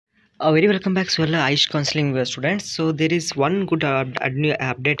Very welcome back, Swella Ayush counseling students. So there is one good new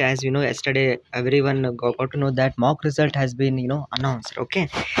update. As you know, yesterday everyone got to know that mock result has been announced. Okay,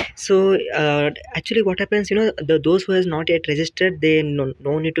 so actually what happens, those who has not yet registered, they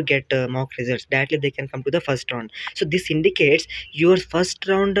no need to get mock results. Directly they can come to the first round. So this indicates your first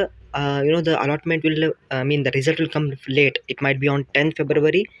round. The allotment will, the result will come late. It might be on 10th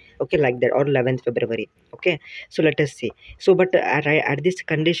February, okay, like that, or 11th February. Okay, so let us see. So but at this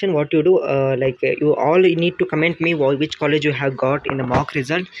condition, what you do, you all need to comment me which college you have got in the mock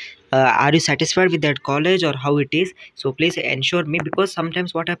result. Are you satisfied with that college or how it is? So please ensure me, because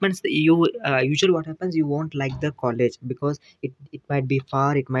sometimes what happens, you usually what happens, you won't like the college because it might be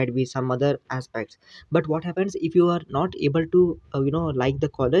far, it might be some other aspects. But what happens if you are not able to like the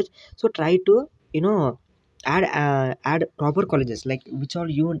college? So try to add proper colleges, like which all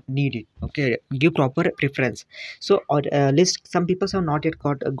you need it. Okay, give proper preference. So or list, some people have not yet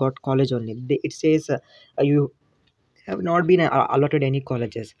got college only. It says you have not been allotted any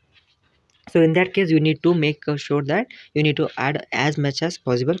colleges. So in that case, you need to make sure that you need to add as much as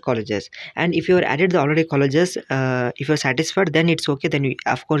possible colleges. And if you are added the already colleges, if you're satisfied, then it's okay, then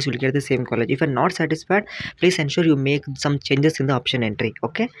of course you'll get the same college. If you're not satisfied, please ensure you make some changes in the option entry.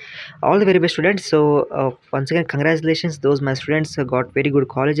 Okay, all the very best, students. So once again, congratulations, those my students got very good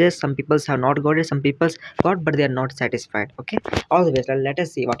colleges. Some people have not got it, some people got, but they are not satisfied. Okay, all the best. Let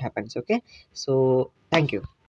us see what happens. Okay, so thank you.